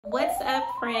What's up,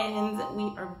 friends?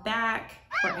 We are back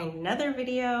for another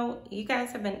video. You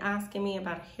guys have been asking me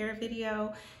about a hair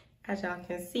video. As y'all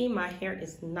can see, my hair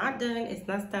is not done, it's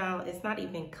not styled, it's not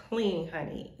even clean,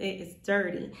 honey. It is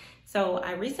dirty. So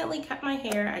I recently cut my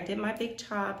hair, I did my big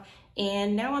chop,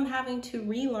 and now I'm having to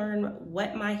relearn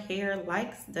what my hair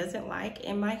likes, doesn't like,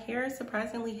 and my hair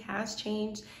surprisingly has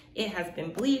changed. It has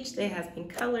been bleached, it has been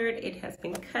colored, it has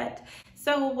been cut.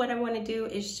 So what I want to do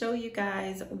is show you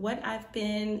guys what I've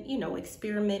been,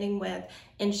 experimenting with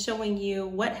and showing you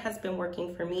what has been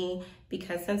working for me,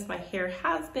 because since my hair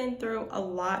has been through a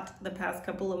lot the past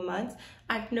couple of months,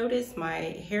 I've noticed my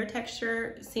hair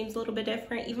texture seems a little bit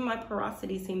different. Even my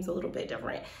porosity seems a little bit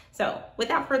different. So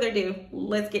without further ado,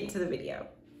 let's get into the video.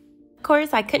 Of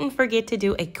course, I couldn't forget to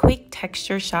do a quick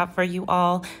texture shot for you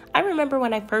all. I remember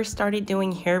when I first started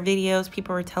doing hair videos,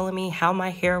 people were telling me how my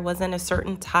hair wasn't a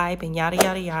certain type and yada,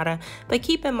 yada, yada. But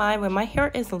keep in mind, when my hair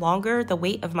is longer, the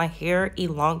weight of my hair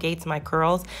elongates my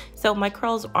curls. So my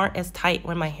curls aren't as tight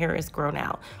when my hair is grown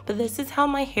out. But this is how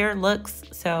my hair looks.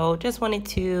 So just wanted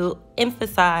to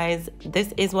emphasize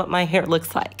this is what my hair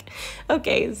looks like.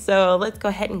 Okay, so let's go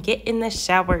ahead and get in the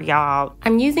shower, y'all.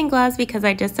 I'm using gloves because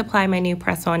I just applied my new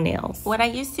press-on nails. What I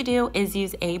used to do is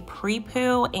use a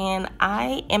pre-poo, and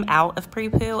I am out of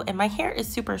pre-poo, and my hair is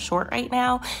super short right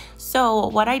now. So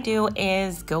what I do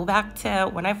is go back to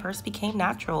when I first became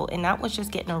natural, and that was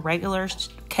just getting a regular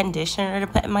conditioner to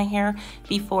put in my hair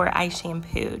before I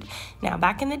shampooed. Now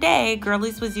back in the day,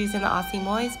 girlies was using the Aussie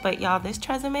Moist, but y'all, this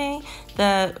Tresemme,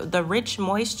 the Rich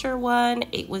Moisture one,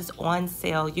 it was on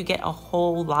sale. You get a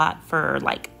whole lot for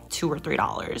like $2 or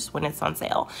 $3 when it's on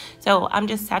sale. So I'm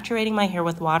just saturating my hair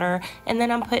with water, and then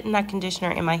I'm putting that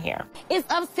conditioner in my hair. It's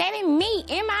upsetting me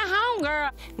in my home,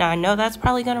 girl. Now I know that's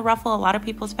probably gonna ruffle a lot of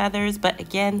people's feathers, but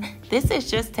again, this is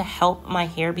just to help my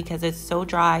hair because it's so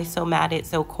dry, so matted,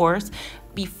 so coarse,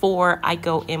 before I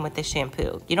go in with the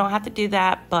shampoo. You don't have to do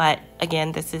that, but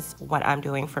again, this is what I'm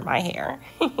doing for my hair.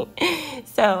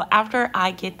 So after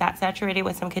I get that saturated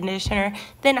with some conditioner,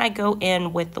 then I go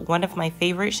in with one of my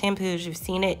favorite shampoos. You've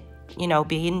seen it,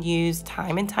 being used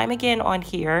time and time again on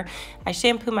here. I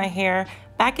shampoo my hair.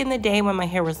 Back in the day when my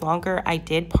hair was longer, I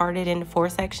did part it into 4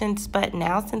 sections, but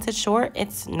now since it's short,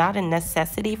 it's not a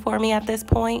necessity for me at this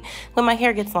point. When my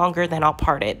hair gets longer, then I'll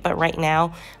part it, but right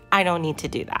now, I don't need to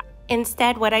do that.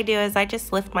 Instead, what I do is I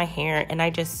just lift my hair and I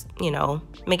just,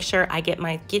 make sure I get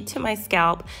to my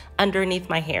scalp underneath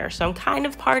my hair. So I'm kind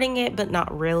of parting it, but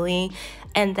not really.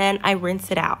 And then I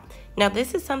rinse it out. Now,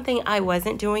 this is something I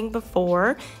wasn't doing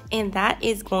before, and that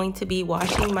is going to be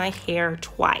washing my hair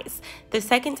twice. The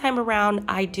second time around,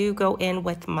 I do go in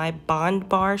with my Bond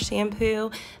Bar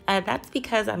shampoo. That's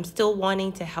because I'm still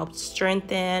wanting to help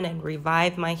strengthen and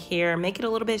revive my hair, make it a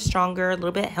little bit stronger, a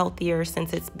little bit healthier,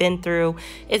 since it's been through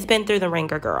the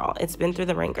ringer, girl. It's been through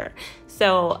the ringer.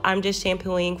 So I'm just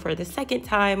shampooing for the second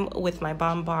time with my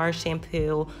Bond Bar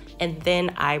shampoo, and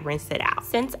then I rinse it out.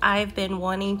 Since I've been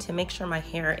wanting to make sure my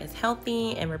hair is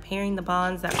healthy and repairing the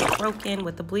bonds that were broken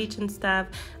with the bleach and stuff,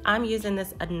 I'm using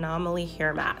this Anomaly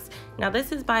hair mask. Now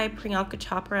this is by Priyanka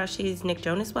Chopra. She's Nick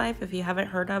Jonas' wife, if you haven't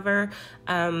heard of her.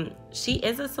 She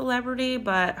is a celebrity,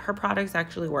 but her products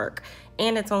actually work.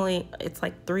 And it's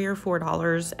like $3 or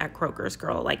 $4 at Kroger's,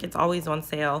 girl. Like, it's always on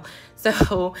sale.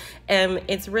 So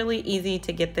it's really easy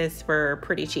to get this for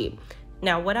pretty cheap.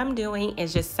 Now, what I'm doing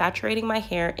is just saturating my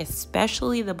hair,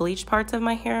 especially the bleached parts of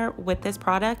my hair, with this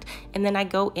product, and then I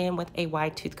go in with a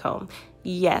wide tooth comb.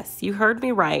 Yes, you heard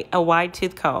me right, a wide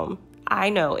tooth comb. I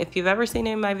know, if you've ever seen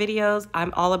it in my videos,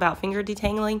 I'm all about finger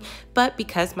detangling, but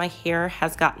because my hair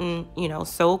has gotten,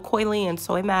 so coily and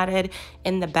so matted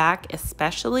in the back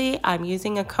especially, I'm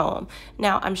using a comb.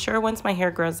 Now, I'm sure once my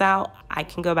hair grows out, I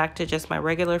can go back to just my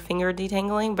regular finger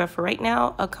detangling, but for right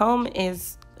now, a comb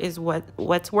is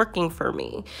what's working for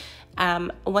me.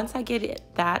 Once I get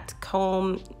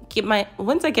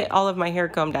once I get all of my hair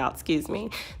combed out,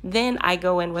 then I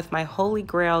go in with my Holy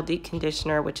Grail deep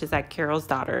conditioner, which is at Carol's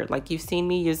Daughter. Like, you've seen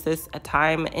me use this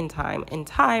time and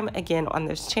time again on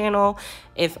this channel.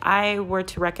 If I were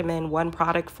to recommend one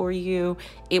product for you,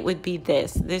 it would be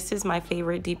this. This is my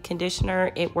favorite deep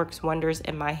conditioner. It works wonders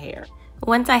in my hair.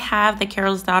 Once I have the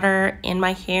Carol's Daughter in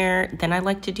my hair, then I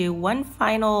like to do one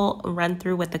final run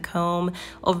through with the comb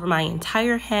over my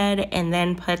entire head and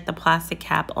then put the plastic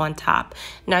cap on top.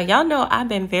 Now, y'all know I've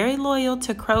been very loyal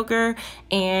to Kroger,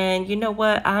 and you know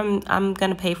what? I'm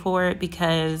gonna pay for it,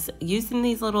 because using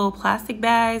these little plastic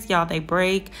bags, y'all, they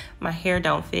break. My hair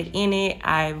don't fit in it.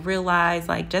 I realize,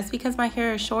 like, just because my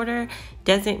hair is shorter,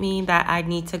 doesn't mean that I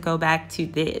need to go back to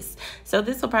this. So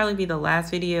this will probably be the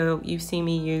last video you see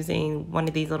me using one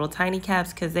of these little tiny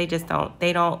caps, because they just don't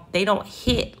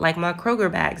hit like my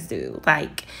Kroger bags do.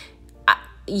 Like,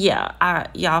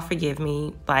 y'all forgive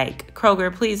me. Like,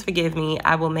 Kroger, please forgive me.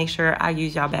 I will make sure I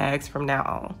use y'all bags from now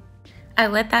on. I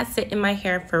let that sit in my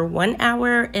hair for 1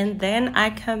 hour, and then I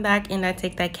come back and I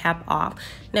take that cap off.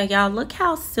 Now, y'all, look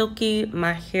how silky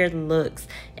my hair looks.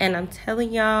 And I'm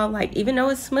telling y'all, like, even though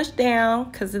it's smushed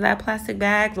down because of that plastic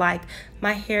bag, like,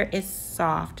 my hair is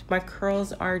soft. My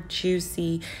curls are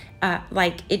juicy.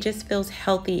 Like, it just feels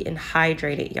healthy and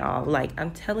hydrated, y'all. Like,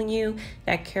 I'm telling you,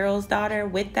 that Carol's Daughter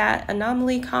with that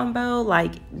Anomaly combo,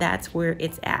 like, that's where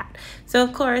it's at. So,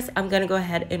 of course, I'm gonna go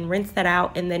ahead and rinse that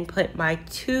out and then put my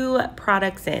 2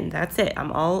 products in. That's it.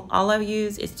 All I've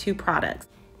used is 2 products.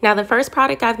 Now, the first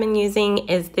product I've been using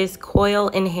is this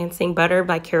Coil Enhancing Butter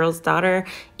by Carol's Daughter.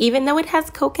 Even though it has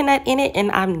coconut in it,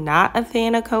 and I'm not a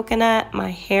fan of coconut,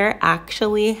 my hair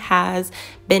actually has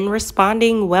been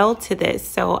responding well to this.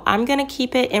 So I'm gonna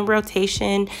keep it in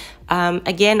rotation.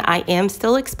 Again, I am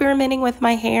still experimenting with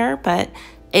my hair, but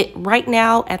right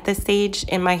now at this stage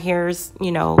in my hair's,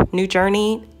 new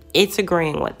journey, it's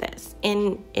agreeing with this.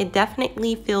 And it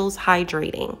definitely feels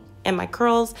hydrating. And my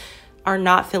curls are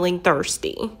not feeling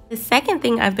thirsty. The second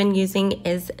thing I've been using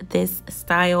is this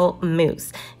Style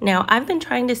Mousse. Now, I've been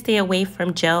trying to stay away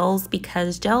from gels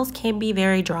because gels can be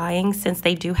very drying since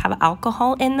they do have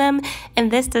alcohol in them,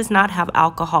 and this does not have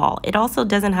alcohol. It also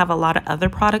doesn't have a lot of other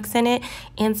products in it,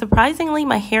 and surprisingly,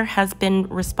 my hair has been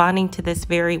responding to this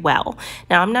very well.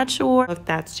 Now, I'm not sure if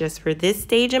that's just for this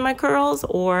stage in my curls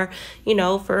or,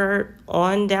 for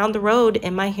on down the road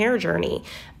in my hair journey.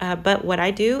 But what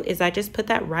I do is I just put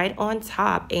that right on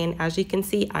top, and as you can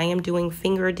see, I am doing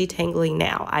finger detangling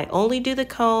now. I only do the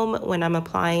comb when I'm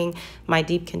applying my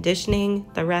deep conditioning.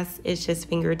 The rest is just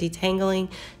finger detangling.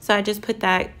 So I just put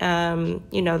that,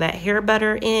 that hair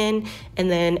butter in, and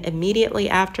then immediately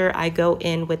after I go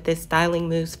in with this styling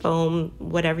mousse foam,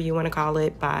 whatever you want to call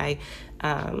it, by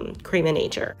Cream of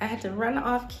Nature. I had to run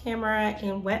off camera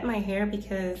and wet my hair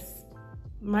because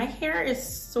my hair is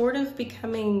sort of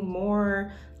becoming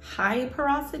more high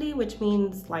porosity, which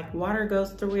means like water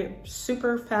goes through it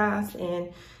super fast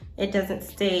and it doesn't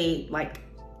stay like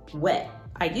wet.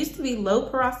 I used to be low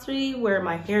porosity where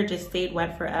my hair just stayed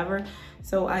wet forever.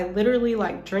 So I literally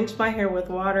like drenched my hair with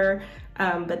water.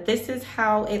 But this is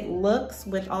how it looks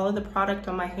with all of the product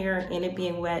on my hair and it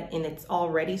being wet and it's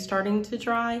already starting to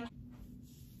dry.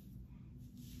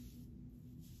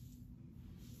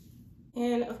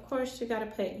 And of course, you gotta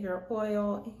put your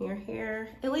oil in your hair.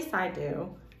 At least I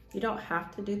do. You don't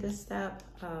have to do this step.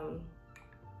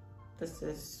 This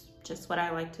is just what I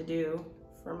like to do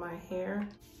for my hair.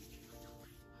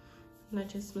 And I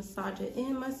just massage it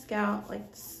in my scalp like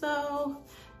so.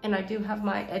 And I do have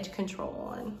my edge control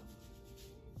on.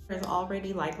 It's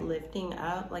already like lifting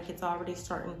up, like it's already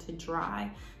starting to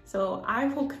dry. So I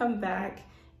will come back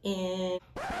in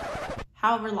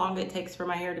however long it takes for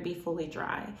my hair to be fully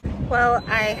dry. Well,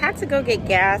 I had to go get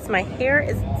gas. My hair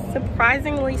is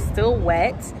surprisingly still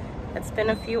wet. It's been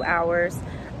a few hours.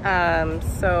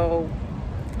 So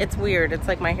it's weird. It's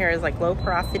like my hair is like low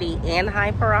porosity and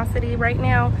high porosity right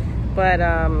now. But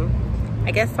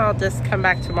I guess I'll just come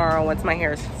back tomorrow once my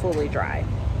hair is fully dry.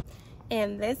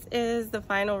 And this is the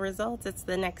final results. It's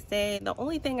the next day. The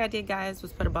only thing I did, guys,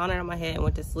 was put a bonnet on my head and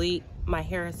went to sleep. My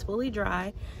hair is fully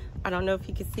dry. I don't know if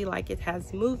you can see like it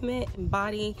has movement and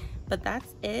body, but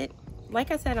that's it. Like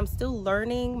I said, I'm still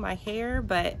learning my hair,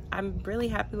 but I'm really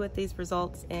happy with these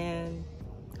results and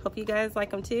hope you guys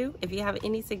like them too. If you have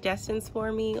any suggestions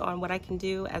for me on what I can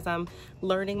do as I'm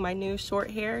learning my new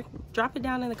short hair, drop it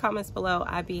down in the comments below.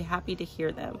 I'd be happy to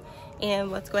hear them.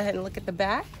 And let's go ahead and look at the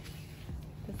back.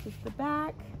 This is the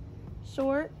back.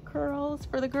 Short curls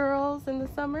for the girls in the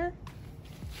summer.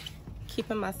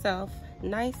 Keeping myself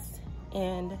nice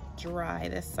and dry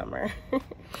this summer.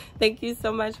 Thank you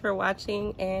so much for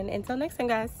watching, and until next time,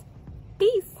 guys,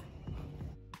 peace.